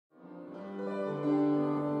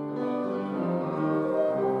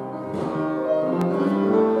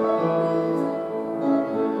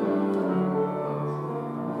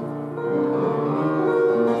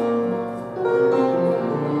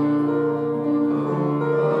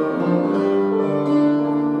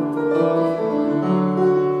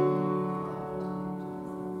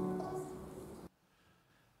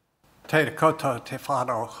Tēnā koutou te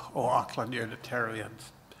whānau o Auckland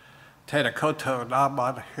Unitarians. Tēnā koutou nā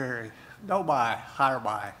manahiri, no mai,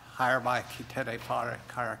 haere mai ki tēnei whare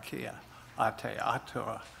karakia a te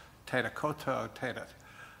atua. Tēnā koutou, tēnā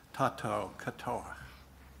tātou katoa.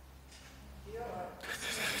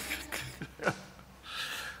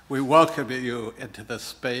 We welcome you into this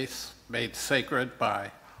space made sacred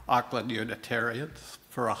by Auckland Unitarians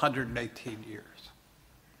for 118 years.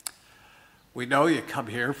 We know you come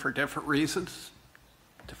here for different reasons,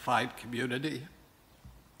 to find community,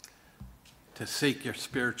 to seek your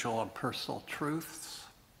spiritual and personal truths,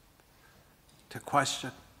 to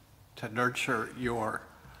question, to nurture your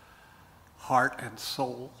heart and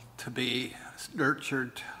soul, to be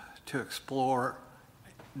nurtured, to explore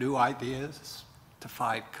new ideas, to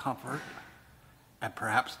find comfort, and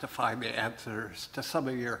perhaps to find the answers to some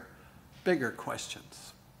of your bigger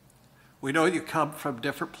questions. We know you come from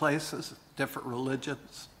different places, different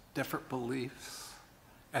religions, different beliefs,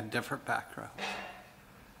 and different backgrounds.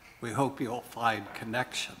 We hope you'll find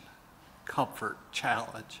connection, comfort,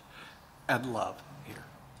 challenge, and love here.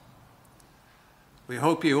 We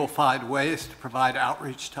hope you will find ways to provide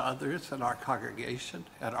outreach to others in our congregation,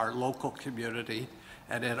 and our local community,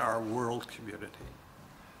 and in our world community.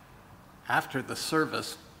 After the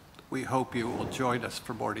service, we hope you will join us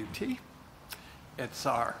for morning tea. It's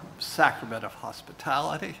our sacrament of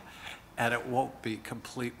hospitality, and it won't be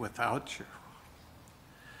complete without you.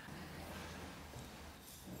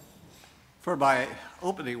 For my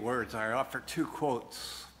opening words, I offer two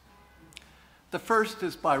quotes. The first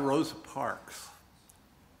is by Rosa Parks.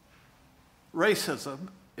 Racism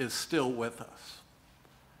is still with us,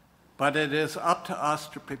 but it is up to us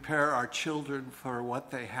to prepare our children for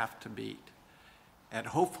what they have to meet, and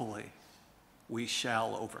hopefully we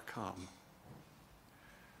shall overcome.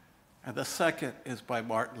 And the second is by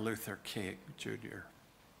Martin Luther King, Jr.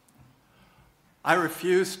 I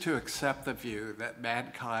refuse to accept the view that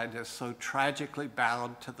mankind is so tragically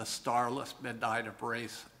bound to the starless midnight of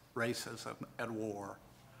racism and war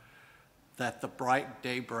that the bright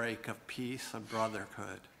daybreak of peace and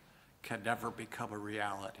brotherhood can never become a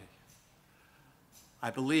reality. I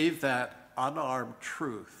believe that unarmed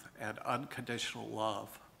truth and unconditional love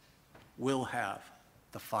will have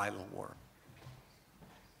the final word.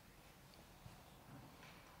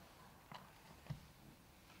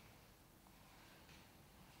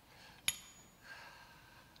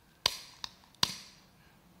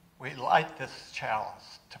 We light this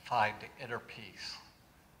chalice to find inner peace,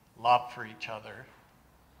 love for each other,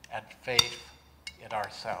 and faith in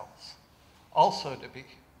ourselves. Also to be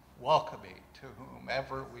welcoming to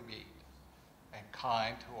whomever we meet and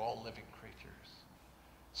kind to all living creatures.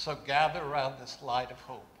 So gather around this light of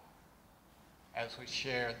hope as we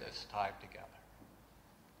share this time together.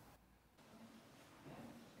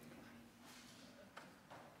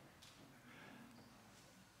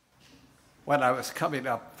 When I was coming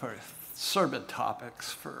up for sermon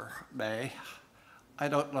topics for May, I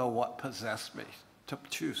don't know what possessed me to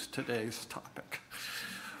choose today's topic,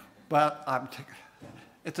 but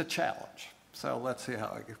it's a challenge, so let's see how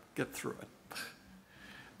I get through it.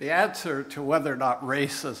 The answer to whether or not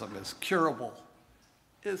racism is curable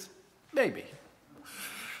is maybe.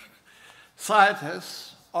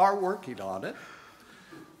 Scientists are working on it,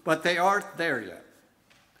 but they aren't there yet.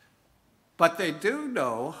 But they do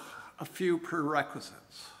know a few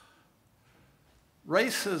prerequisites.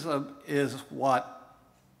 Racism is what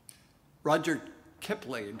Rudyard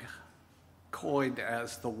Kipling coined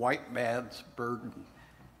as the white man's burden,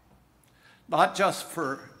 not just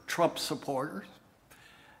for Trump supporters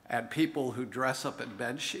and people who dress up in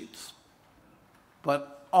bed sheets,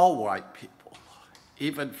 but all white people,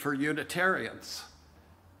 even for Unitarians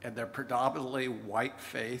and their predominantly white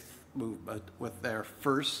faith movement with their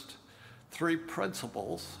first three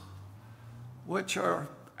principles, which are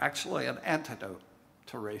actually an antidote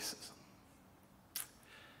to racism.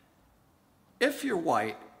 If you're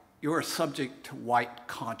white, you are subject to white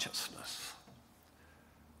consciousness,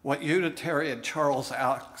 what Unitarian Charles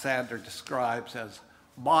Alexander describes as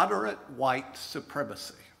moderate white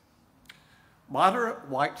supremacy. Moderate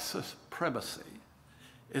white supremacy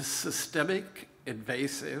is systemic,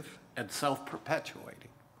 invasive, and self-perpetuating,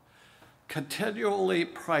 continually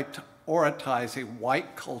prioritizing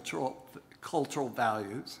white cultural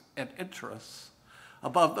values and interests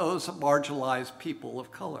above those of marginalized people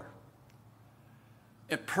of color.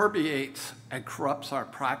 It permeates and corrupts our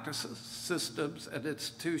practices, systems, and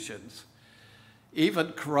institutions,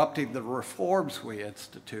 even corrupting the reforms we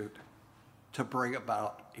institute to bring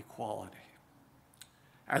about equality.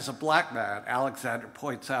 As a black man, Alexander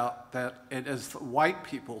points out that it is the white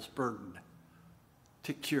people's burden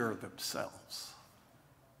to cure themselves.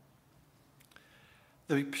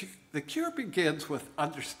 The cure begins with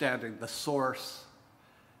understanding the source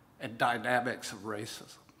and dynamics of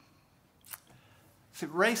racism. See,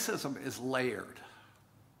 racism is layered.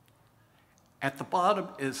 At the bottom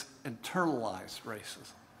is internalized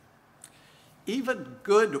racism. Even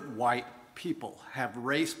good white people have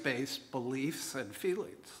race-based beliefs and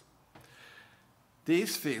feelings.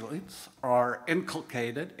 These feelings are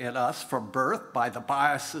inculcated in us from birth by the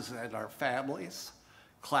biases in our families,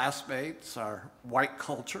 classmates, our white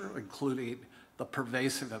culture, including the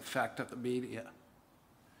pervasive effect of the media.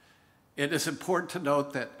 It is important to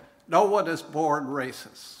note that no one is born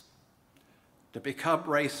racist. To become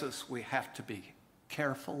racist, we have to be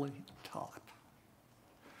carefully taught.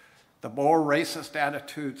 The more racist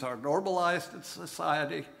attitudes are normalized in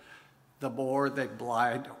society, the more they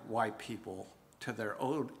blind white people to their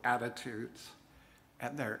own attitudes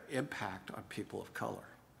and their impact on people of color.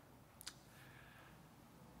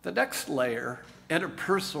 The next layer,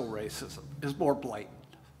 interpersonal racism, is more blatant.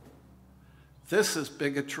 This is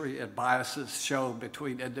bigotry and biases shown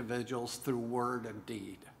between individuals through word and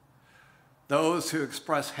deed. Those who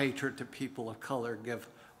express hatred to people of color give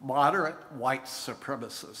moderate white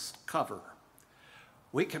supremacists cover.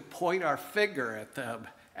 We can point our finger at them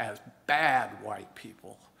as bad white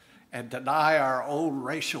people and deny our own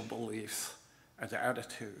racial beliefs and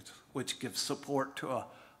attitudes, which gives support to a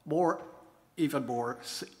even more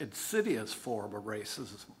insidious form of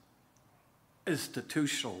racism,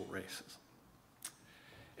 institutional racism.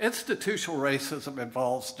 Institutional racism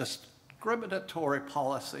involves discriminatory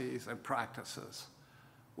policies and practices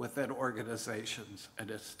within organizations and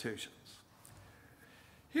institutions.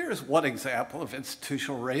 Here's one example of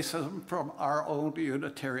institutional racism from our own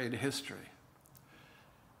Unitarian history.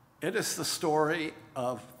 It is the story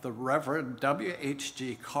of the Reverend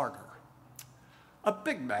W.H.G. Carter, a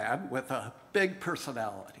big man with a big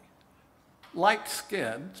personality,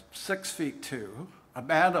 light-skinned, 6'2", a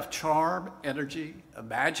man of charm, energy,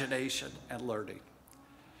 imagination, and learning.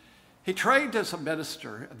 He trained as a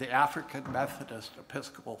minister in the African Methodist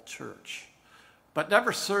Episcopal Church, but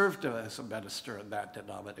never served as a minister in that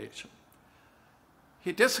denomination.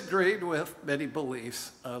 He disagreed with many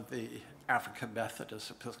beliefs of the African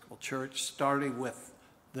Methodist Episcopal Church, starting with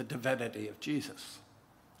the divinity of Jesus.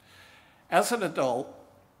 As an adult,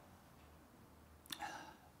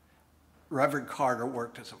 Reverend Carter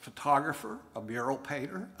worked as a photographer, a mural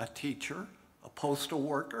painter, a teacher, a postal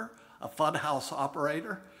worker, a funhouse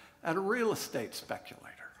operator, and a real estate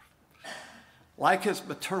speculator. Like his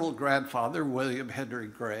maternal grandfather, William Henry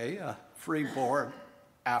Gray, a free-born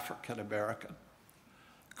African-American,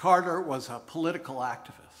 Carter was a political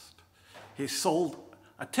activist. He sold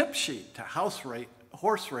a tip sheet to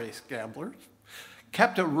horse race gamblers,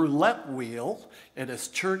 kept a roulette wheel in his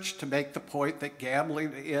church to make the point that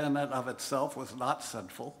gambling in and of itself was not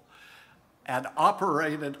sinful, and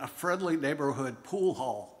operated a friendly neighborhood pool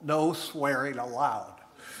hall, no swearing allowed.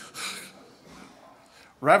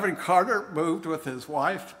 Reverend Carter moved with his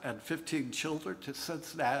wife and 15 children to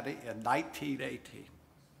Cincinnati in 1918.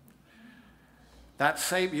 That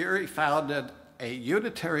same year, he founded a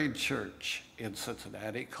Unitarian church in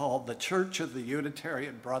Cincinnati called the Church of the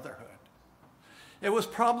Unitarian Brotherhood. It was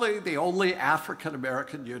probably the only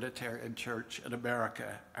African-American Unitarian church in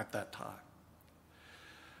America at that time.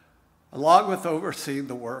 Along with overseeing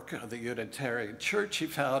the work of the Unitarian Church he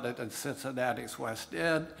founded in Cincinnati's West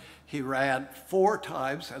End, he ran 4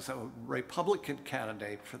 times as a Republican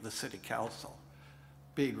candidate for the city council.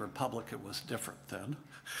 Being Republican was different then.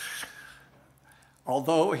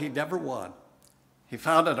 Although he never won, he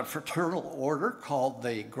founded a fraternal order called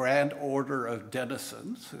the Grand Order of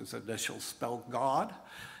Denizens, whose initials spelled God,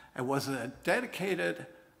 and was a dedicated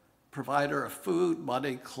provider of food,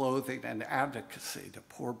 money, clothing, and advocacy to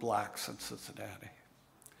poor blacks in Cincinnati.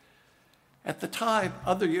 At the time,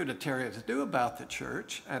 other Unitarians knew about the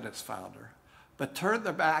church and its founder, but turned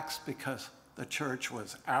their backs because the church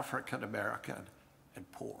was African American and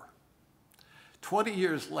poor. 20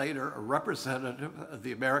 years later, a representative of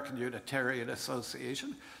the American Unitarian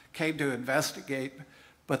Association came to investigate,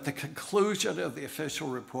 but the conclusion of the official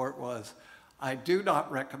report was, "I do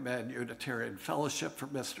not recommend Unitarian fellowship for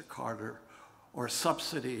Mr. Carter or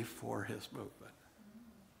subsidy for his movement."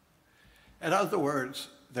 In other words,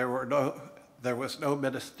 there was no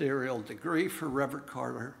ministerial degree for Reverend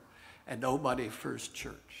Carter and no money for his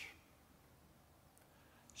church.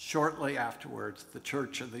 Shortly afterwards, the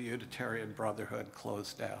Church of the Unitarian Brotherhood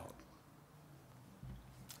closed down.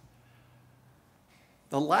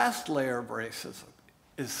 The last layer of racism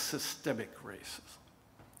is systemic racism.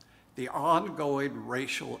 the ongoing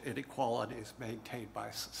racial inequalities maintained by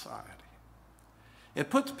society. It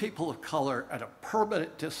puts people of color at a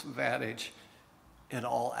permanent disadvantage in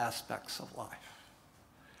all aspects of life.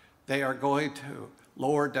 They are going to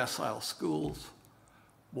lower decile schools,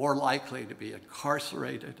 more likely to be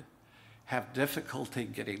incarcerated, have difficulty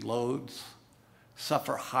getting loans,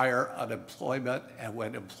 suffer higher unemployment, and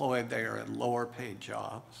when employed, they are in lower paid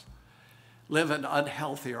jobs, live in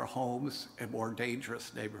unhealthier homes in more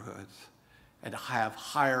dangerous neighborhoods, and have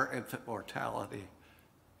higher infant mortality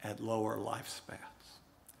and lower lifespans.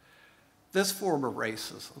 This form of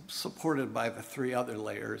racism, supported by the three other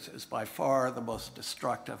layers, is by far the most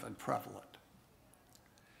destructive and prevalent.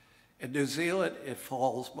 In New Zealand, it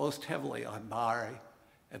falls most heavily on Maori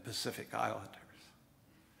and Pacific Islanders.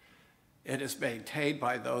 It is maintained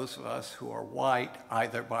by those of us who are white,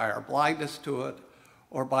 either by our blindness to it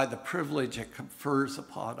or by the privilege it confers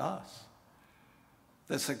upon us.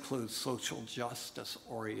 This includes social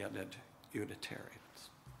justice-oriented Unitarians.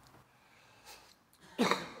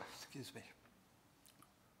 Excuse me.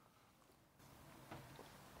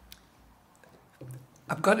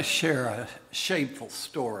 I'm going to share a shameful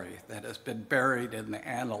story that has been buried in the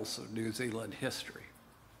annals of New Zealand history.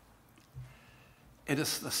 It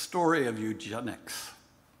is the story of eugenics.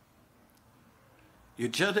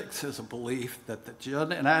 Eugenics is a belief that the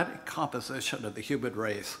genetic composition of the human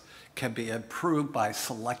race can be improved by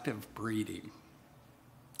selective breeding.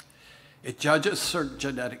 It judges certain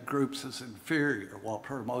genetic groups as inferior while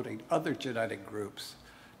promoting other genetic groups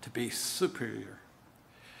to be superior.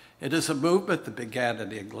 It is a movement that began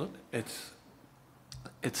in England. Its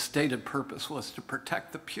stated purpose was to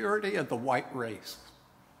protect the purity of the white race.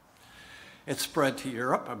 It spread to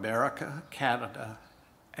Europe, America, Canada,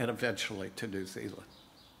 and eventually to New Zealand.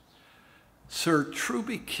 Sir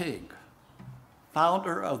Truby King,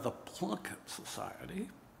 founder of the Plunkett Society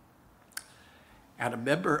and a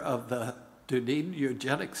member of the Dunedin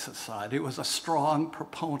Eugenics Society, was a strong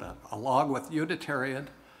proponent, along with Unitarian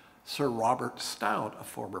Sir Robert Stout, a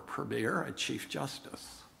former Premier and Chief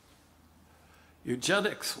Justice.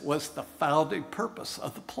 Eugenics was the founding purpose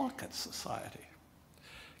of the Plunkett Society.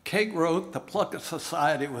 King wrote, the Plunkett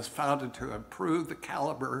Society was founded to improve the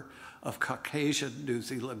caliber of Caucasian New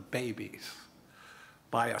Zealand babies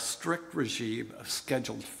by a strict regime of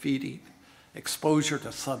scheduled feeding, exposure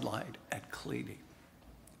to sunlight, and cleaning.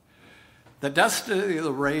 The destiny of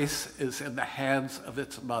the race is in the hands of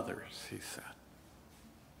its mothers, he said.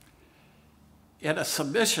 In a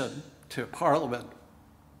submission to Parliament,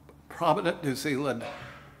 prominent New Zealand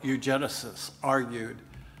eugenicists argued,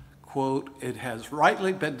 quote, it has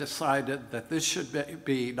rightly been decided that this should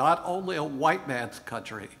be not only a white man's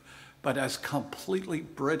country, but as completely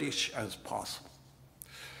British as possible.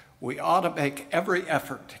 We ought to make every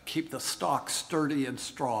effort to keep the stock sturdy and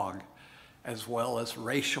strong, as well as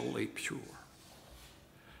racially pure.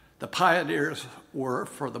 The pioneers were,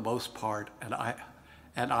 for the most part,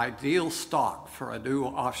 an ideal stock for a new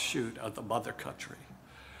offshoot of the mother country.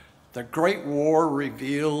 The Great War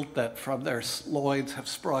revealed that from their loins have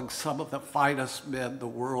sprung some of the finest men the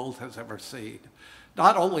world has ever seen,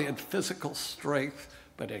 not only in physical strength,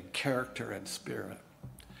 but in character and spirit.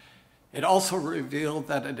 It also revealed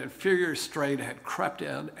that an inferior strain had crept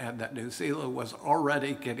in and that New Zealand was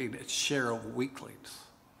already getting its share of weaklings.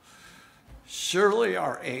 Surely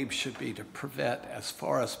our aim should be to prevent, as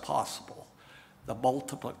far as possible, the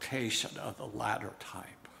multiplication of the latter type.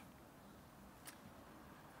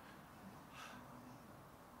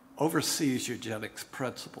 Overseas eugenics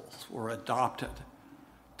principles were adopted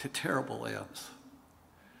to terrible ends.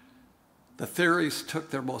 The theories took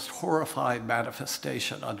their most horrifying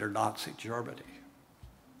manifestation under Nazi Germany,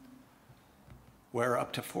 where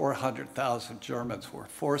up to 400,000 Germans were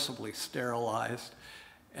forcibly sterilized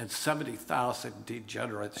and 70,000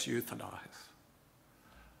 degenerates euthanized.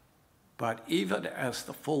 But even as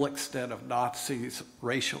the full extent of Nazis'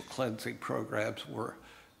 racial cleansing programs were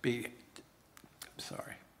being,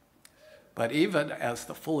 But even as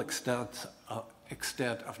the full extent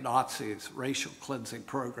of Nazis' racial cleansing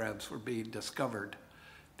programs were being discovered,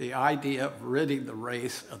 the idea of ridding the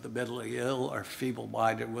race of the mentally ill or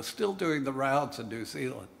feeble-minded was still doing the rounds in New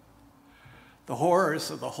Zealand. The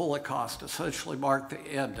horrors of the Holocaust essentially marked the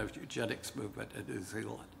end of the eugenics movement in New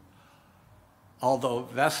Zealand, although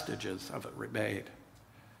vestiges of it remained,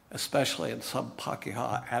 especially in some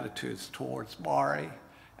Pakeha attitudes towards Maori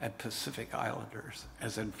and Pacific Islanders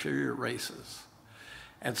as inferior races,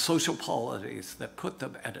 and social polities that put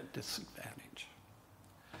them at a disadvantage.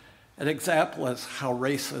 An example is how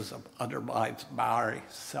racism undermines Maori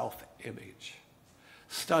self-image.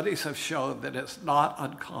 Studies have shown that it's not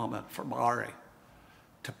uncommon for Maori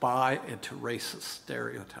to buy into racist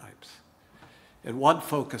stereotypes. In one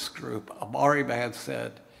focus group, a Maori man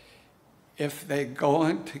said, if they're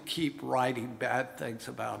going to keep writing bad things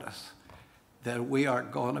about us, then we are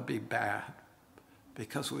going to be bad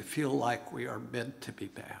because we feel like we are meant to be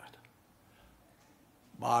bad.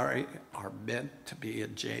 Maori are meant to be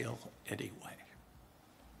in jail anyway.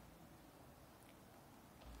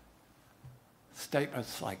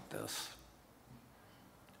 Statements like this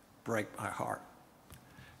break my heart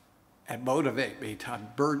and motivate me to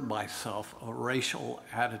unburden myself of racial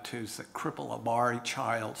attitudes that cripple a Maori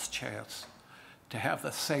child's chance to have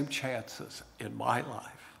the same chances in my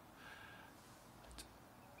life,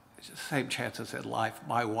 the same chances in life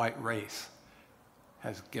my white race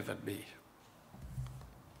has given me.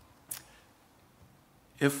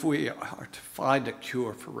 If we are to find a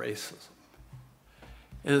cure for racism,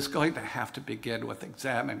 it is going to have to begin with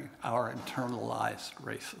examining our internalized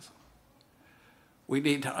racism. We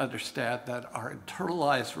need to understand that our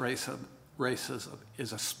internalized racism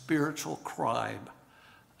is a spiritual crime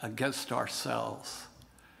against ourselves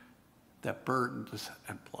that burdens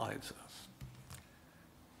and blinds us.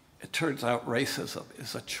 It turns out racism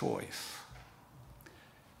is a choice.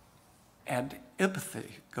 And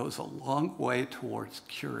empathy goes a long way towards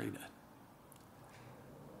curing it.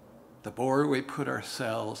 The more we put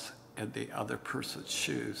ourselves in the other person's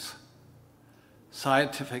shoes,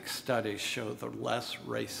 scientific studies show the less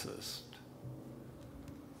racist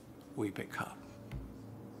we become.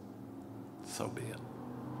 So be it.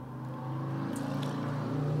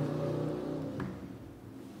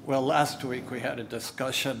 Well, last week we had a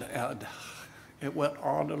discussion and it went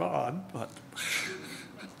on, but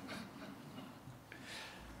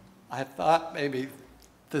I thought maybe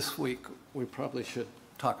this week we probably should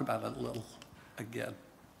talk about it a little again.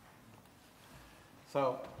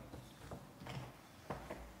 So,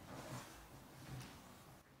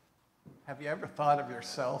 have you ever thought of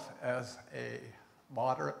yourself as a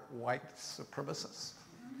moderate white supremacist?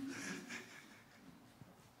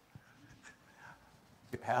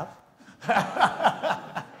 You have?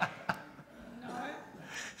 No,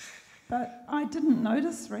 but I didn't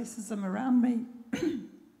notice racism around me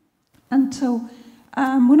until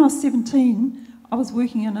when I was 17, I was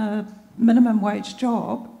working in a minimum wage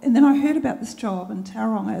job, and then I heard about this job in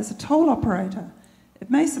Tauranga as a toll operator. It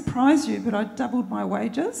may surprise you, but I doubled my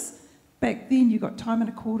wages. Back then you got time and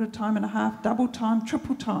a quarter, time and a half, double time,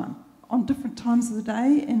 triple time on different times of the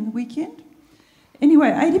day and the weekend. Anyway,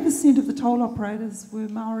 80% of the toll operators were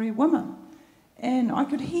Maori women. And I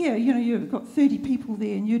could hear, you've got 30 people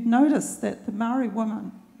there, and you'd notice that the Maori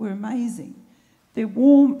women were amazing. Their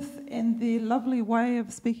warmth and their lovely way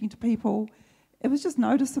of speaking to people, it was just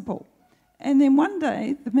noticeable. And then one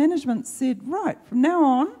day, the management said, right, from now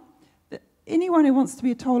on, anyone who wants to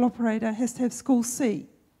be a toll operator has to have School C.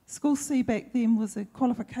 School C back then was a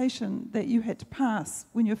qualification that you had to pass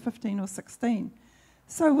when you were 15 or 16.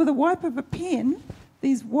 So with a wipe of a pen,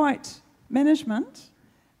 these white management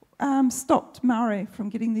stopped Maori from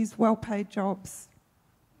getting these well-paid jobs.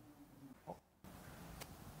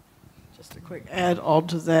 Just a quick add on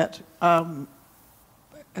to that.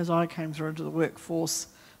 As I came through into the workforce,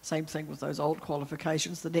 same thing with those old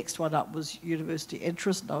qualifications. The next one up was university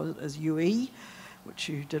interest, known as UE, which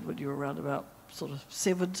you did when you were around about sort of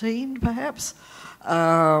 17, perhaps.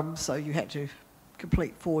 So you had to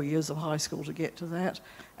complete 4 years of high school to get to that,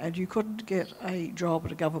 and you couldn't get a job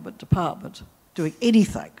at a government department doing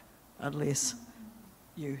anything unless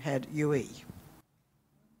you had UE.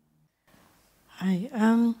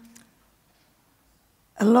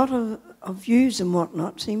 A lot of views and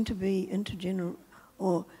whatnot seem to be intergeneral,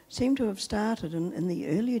 or seem to have started in the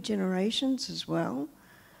earlier generations as well.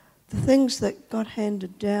 The things that got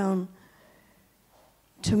handed down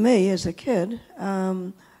to me as a kid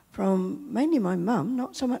from mainly my mum,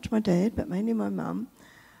 not so much my dad, but mainly my mum,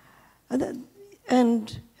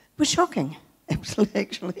 and was shocking,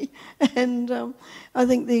 actually. And I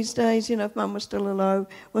think these days, if mum was still alive,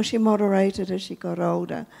 well, she moderated as she got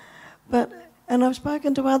older. And I've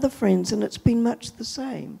spoken to other friends, and it's been much the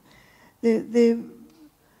same. The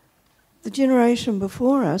generation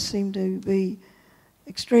before us seemed to be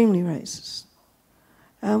extremely racist.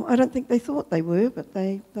 I don't think they thought they were, but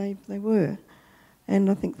they were. And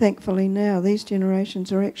I think thankfully now these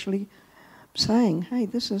generations are actually saying, hey,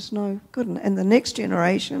 this is no good. And the next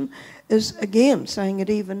generation is again saying it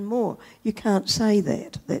even more. You can't say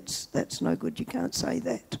that. That's no good. You can't say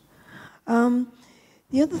that.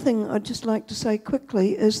 The other thing I'd just like to say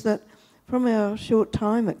quickly is that from our short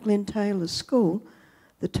time at Glenn Taylor's school,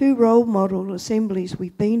 the 2 role model assemblies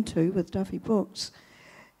we've been to with Duffy Books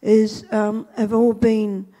have all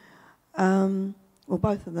been, or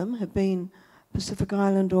both of them, have been Pacific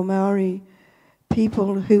Island or Maori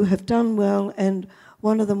people who have done well, and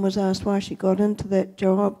one of them was asked why she got into that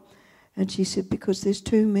job, and she said, because there's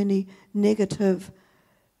too many negative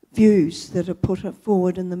views that are put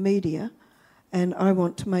forward in the media, and I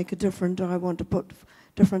want to make a difference. I want to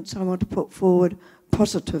put forward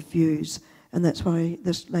positive views, and that's why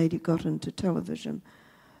this lady got into television.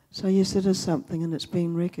 So yes, it is something, and it's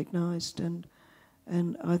been recognised, and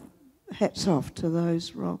hats off to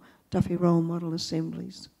those Duffy role model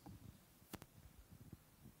assemblies.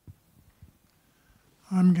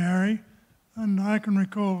 I'm Gary, and I can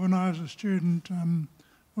recall when I was a student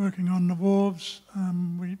working on the wharves.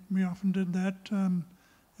 We often did that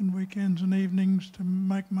in weekends and evenings to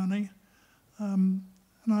make money. And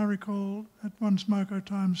I recall at one smoko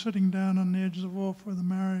time sitting down on the edge of the wharf with a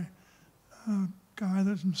Maori guy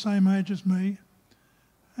that's the same age as me,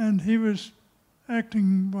 and he was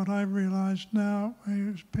acting what I realise now, he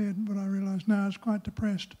was appeared what I realise now is quite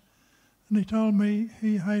depressed. And he told me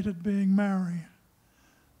he hated being Maori.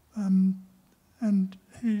 And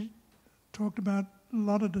he talked about a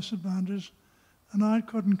lot of disadvantages, and I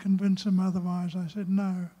couldn't convince him otherwise. I said,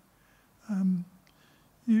 no,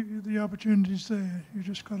 the opportunity's there, you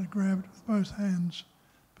just got to grab it with both hands.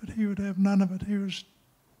 But he would have none of it. He was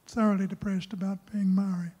thoroughly depressed about being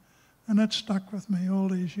Maori, and that stuck with me all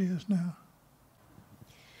these years now.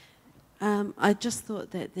 I just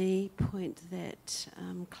thought that the point that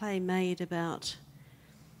Clay made about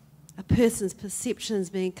a person's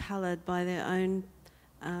perceptions being coloured by their own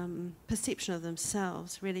perception of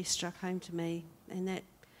themselves really struck home to me, and that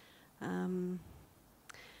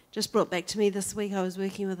just brought back to me this week I was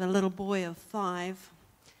working with a little boy of 5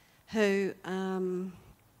 who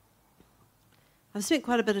I've spent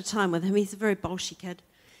quite a bit of time with him. He's a very bolshy kid,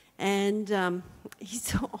 and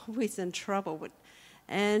he's always in trouble.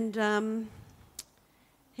 And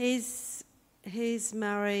he's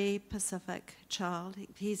Maori Pacific child.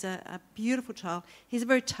 He's a beautiful child. He's a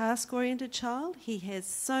very task-oriented child. He has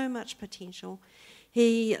so much potential.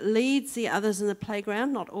 He leads the others in the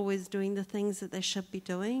playground, not always doing the things that they should be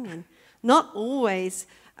doing, and not always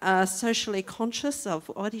socially conscious of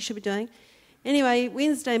what he should be doing. Anyway,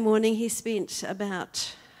 Wednesday morning he spent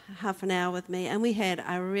about half an hour with me, and we had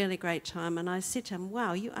a really great time. And I said to him,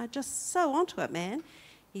 wow, you are just so onto it, man.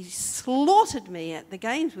 He slaughtered me at the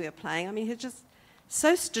games we were playing. I mean, he's just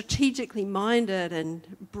so strategically minded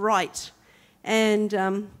and bright. And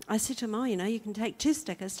I said to him, oh, you can take 2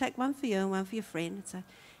 stickers, take one for you and one for your friend. And so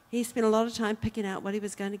he spent a lot of time picking out what he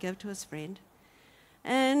was going to give to his friend.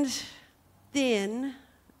 And then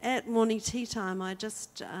at morning tea time, I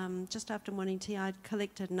just after morning tea, I'd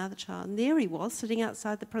collected another child, and there he was sitting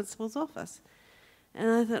outside the principal's office. And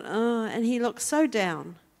I thought, oh, and he looked so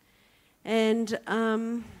down. And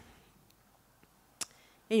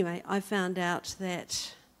anyway, I found out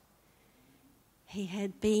that he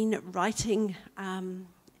had been writing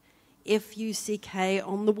F-U-C-K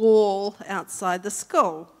on the wall outside the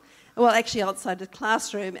school. Well, actually outside the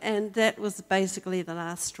classroom, and that was basically the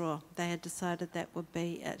last straw. They had decided that would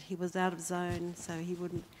be it. He was out of zone, so he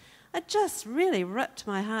wouldn't. It just really ripped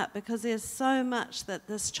my heart, because there's so much that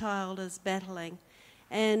this child is battling.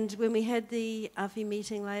 And when we had the AWHI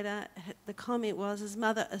meeting later, the comment was his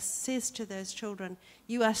mother says to those children,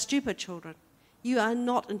 you are stupid children. You are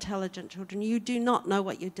not intelligent children. You do not know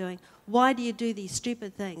what you're doing. Why do you do these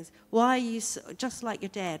stupid things? Why are you just like your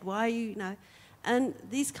dad? Why are you, And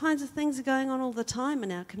these kinds of things are going on all the time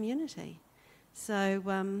in our community. So,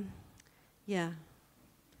 yeah,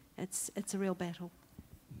 it's a real battle.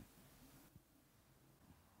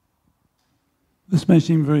 This may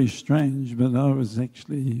seem very strange, but I was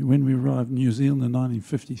actually, when we arrived in New Zealand in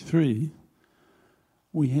 1953,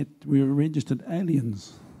 we were registered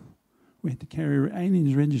aliens. We had to carry an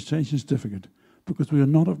aliens registration certificate because we were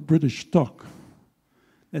not of British stock.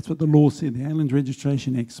 That's what the law said. The Aliens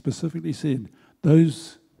Registration Act specifically said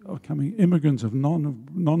those are coming immigrants of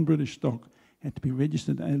non-British stock had to be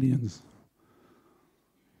registered aliens.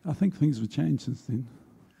 I think things have changed since then.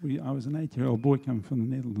 I was an 8-year-old boy coming from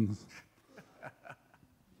the Netherlands.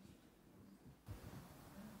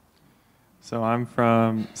 So I'm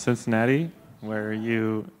from Cincinnati, where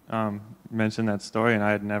you mentioned that story, and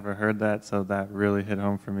I had never heard that, so that really hit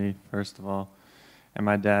home for me, first of all. And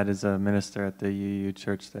my dad is a minister at the UU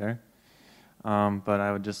church there. But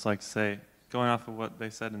I would just like to say, going off of what they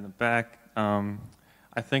said in the back,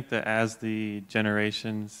 I think that as the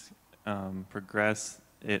generations progress,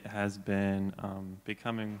 it has been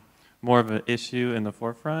becoming more of an issue in the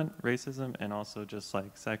forefront, racism, and also just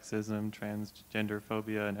like sexism, transgender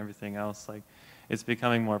phobia, and everything else. Like, it's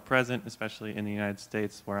becoming more present, especially in the United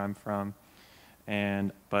States, where I'm from.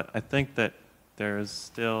 But I think that there's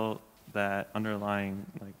still that underlying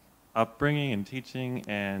like upbringing and teaching,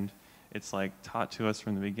 and it's like taught to us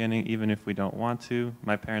from the beginning, even if we don't want to.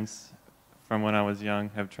 My parents, from when I was young,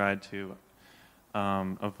 have tried to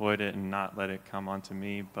avoid it and not let it come onto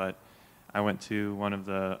me, but I went to one of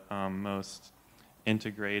the most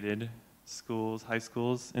integrated schools, high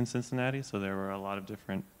schools in Cincinnati, so there were a lot of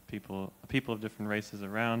different people of different races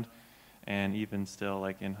around, and even still,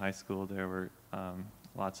 like in high school, there were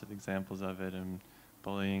lots of examples of it, and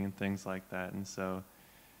bullying and things like that, and so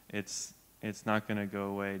it's not going to go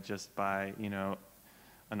away just by, you know,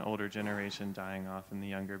 an older generation dying off and the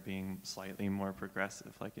younger being slightly more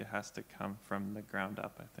progressive. Like, it has to come from the ground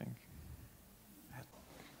up, I think.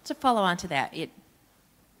 To follow on to that, it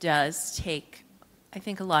does take, I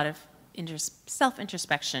think, a lot of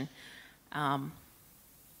self-introspection,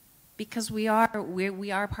 because we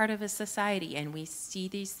are part of a society, and we see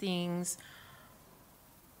these things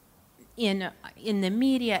in the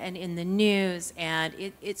media and in the news,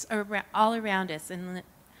 and it's all around us. And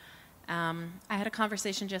I had a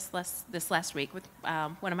conversation this last week with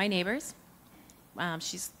one of my neighbors.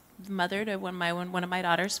 She's the mother to one of my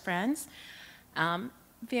daughter's friends.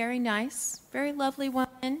 Very nice, very lovely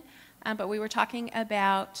woman. But we were talking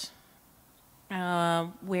about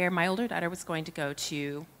where my older daughter was going to go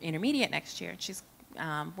to intermediate next year.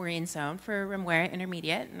 We're in zone for Ramware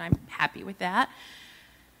Intermediate, and I'm happy with that.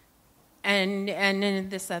 And then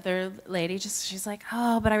this other lady, she's like,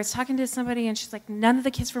 oh, but I was talking to somebody, and she's like, none of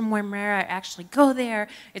the kids from Wimmera actually go there.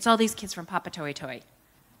 It's all these kids from Papa Toi Toi.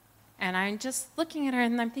 And I'm just looking at her,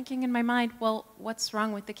 and I'm thinking in my mind, well, what's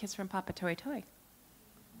wrong with the kids from Papa Toi Toi?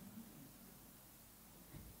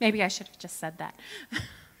 Maybe I should have just said that.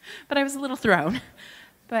 But I was a little thrown.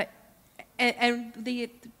 But, and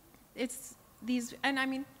it's these, and I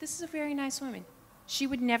mean, this is a very nice woman. She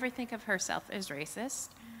would never think of herself as racist.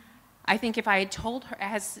 I think if I had called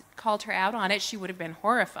her out on it, she would have been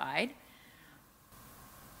horrified.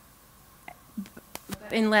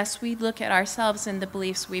 Unless we look at ourselves and the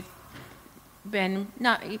beliefs we've been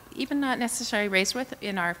not necessarily raised with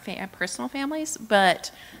in our personal families, but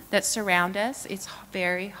that surround us, it's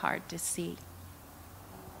very hard to see.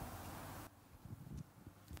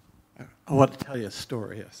 I want to tell you a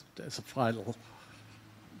story as a final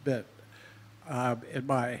bit. In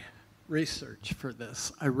my research for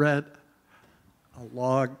this, I read a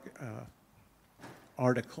long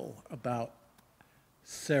article about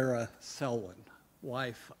Sarah Selwyn,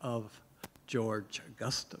 wife of George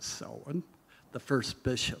Augustus Selwyn, the first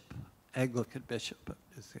bishop, Anglican bishop of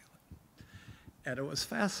New Zealand. And it was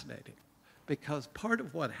fascinating because part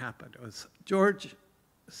of what happened was George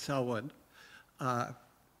Selwyn,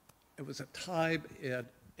 it was a time in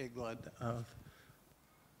England of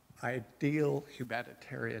ideal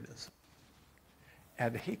humanitarianism.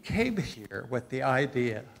 And he came here with the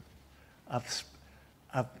idea of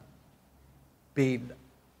being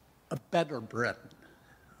a better Britain,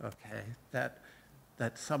 okay? That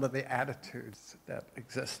some of the attitudes that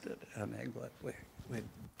existed in England we'd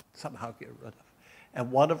somehow get rid of.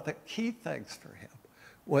 And one of the key things for him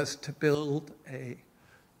was to build a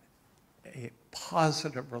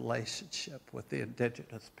positive relationship with the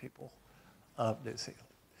indigenous people of New Zealand.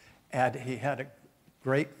 And he had a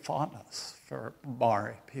great fondness for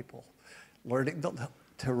Maori people, learning the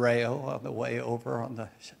te reo on the way over on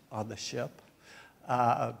the ship.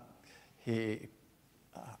 He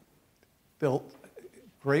built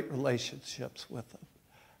great relationships with them.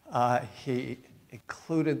 He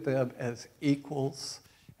included them as equals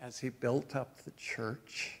as he built up the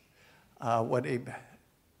church. When he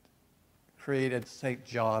created St.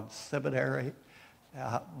 John's Seminary,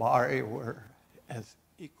 Maori were as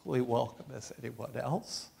equally welcome as anyone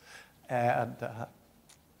else. And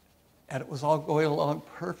it was all going along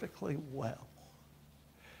perfectly well.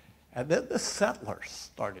 And then the settlers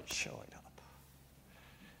started showing up.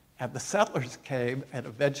 And the settlers came and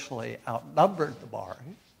eventually outnumbered the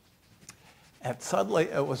Maori. And suddenly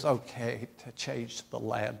it was okay to change the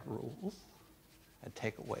land rules and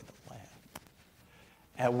take away the land.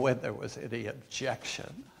 And when there was any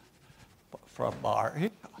objection from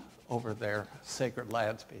Maori over their sacred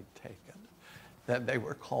lands being taken, then they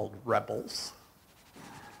were called rebels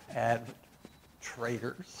and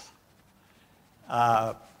traitors.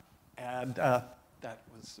 That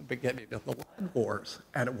was the beginning of the land wars,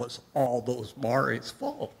 and it was all those Maori's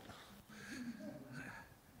fault.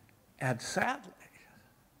 And sadly,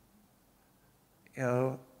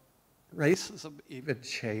 racism even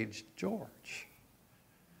changed George.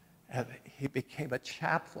 And he became a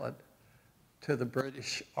chaplain to the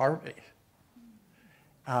British Army.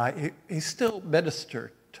 He still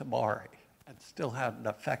ministered to Maori and still had an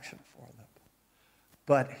affection for them.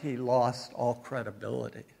 But he lost all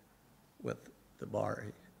credibility with the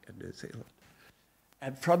Maori in New Zealand.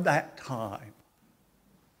 And from that time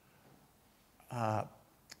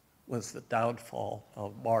was the downfall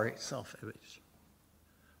of Maori self-image.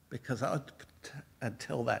 Because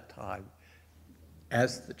until that time,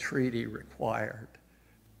 as the treaty required,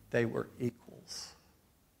 they were equals.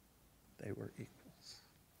 They were equals.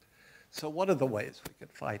 So one of the ways we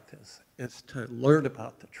could fight this is to learn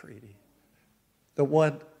about the treaty, the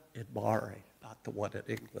one in Maori, not the one in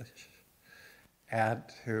English, and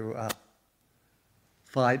to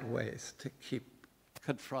find ways to keep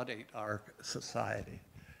confronting our society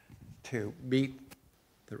to meet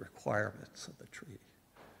the requirements of the treaty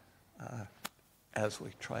as we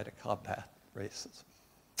try to combat racism.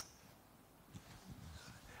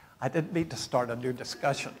 I didn't mean to start a new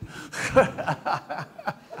discussion.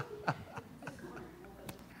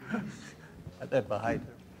 And then behind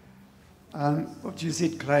him. What you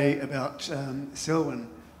said, Clay, about Selwyn,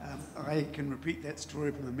 I can repeat that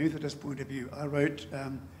story from a Methodist point of view. I wrote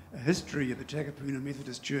a history of the Takapuna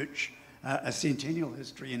Methodist Church, a centennial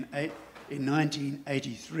history in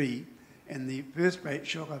 1983, and the first great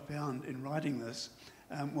shock I found in writing this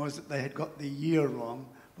was that they had got the year wrong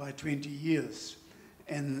by 20 years.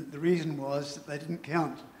 And the reason was that they didn't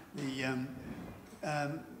count the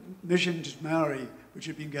mission to Maori, which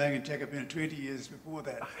had been going in Takapuna 20 years before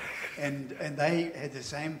that. And they had the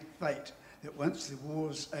same fate, that once the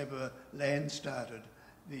wars over land started,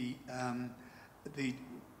 the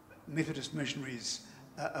Methodist missionaries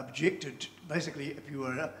objected. Basically, if you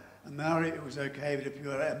were a Maori, it was okay, but if you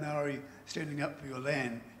were a Maori standing up for your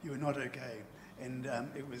land, you were not okay. And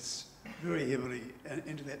it was very heavily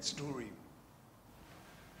into that story.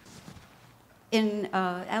 In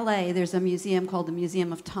LA, there's a museum called the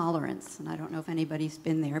Museum of Tolerance, and I don't know if anybody's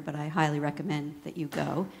been there, but I highly recommend that you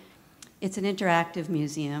go. It's an interactive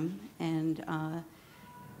museum, and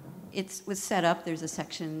it was set up. There's a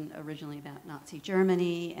section originally about Nazi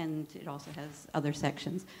Germany, and it also has other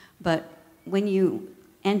sections. But when you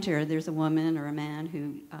enter, there's a woman or a man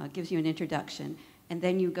who gives you an introduction, and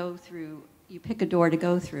then you go through, you pick a door to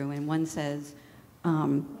go through, and one says,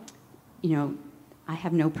 you know, I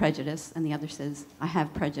have no prejudice, and the other says, I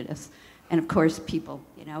have prejudice. And of course, people,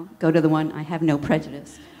 you know, go to the one, I have no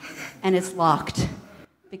prejudice. And it's locked,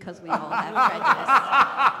 because we all have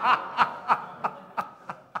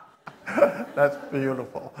prejudice. That's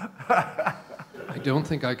beautiful. I don't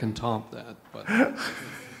think I can top that, but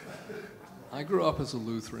I grew up as a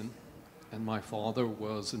Lutheran, and my father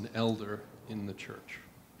was an elder in the church.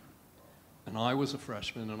 And I was a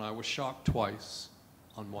freshman, and I was shocked twice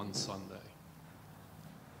on one Sunday.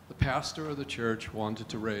 The pastor of the church wanted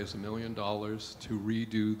to raise $1 million to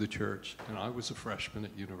redo the church, and I was a freshman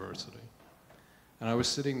at university. And I was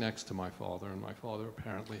sitting next to my father, and my father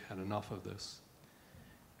apparently had enough of this.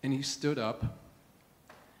 And he stood up,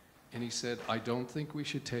 and he said, I don't think we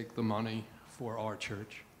should take the money for our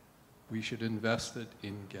church. We should invest it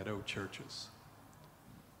in ghetto churches.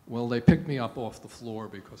 Well, they picked me up off the floor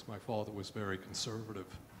because my father was very conservative.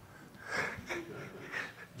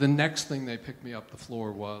 The next thing they picked me up the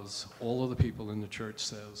floor was, all of the people in the church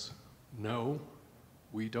says, no,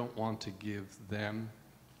 we don't want to give them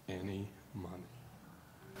any money.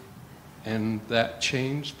 And that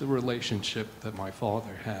changed the relationship that my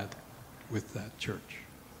father had with that church.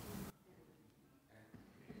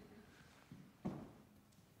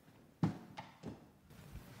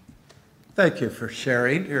 Thank you for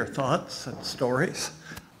sharing your thoughts and stories.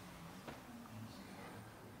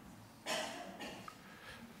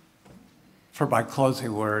 For my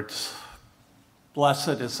closing words,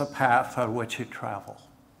 blessed is the path on which you travel.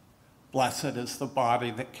 Blessed is the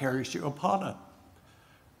body that carries you upon it.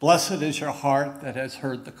 Blessed is your heart that has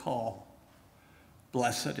heard the call.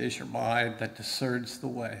 Blessed is your mind that discerns the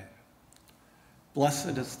way.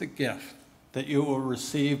 Blessed is the gift that you will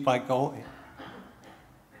receive by going.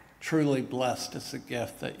 Truly blessed is the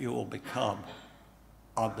gift that you will become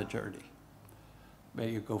on the journey.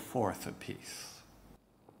 May you go forth in peace.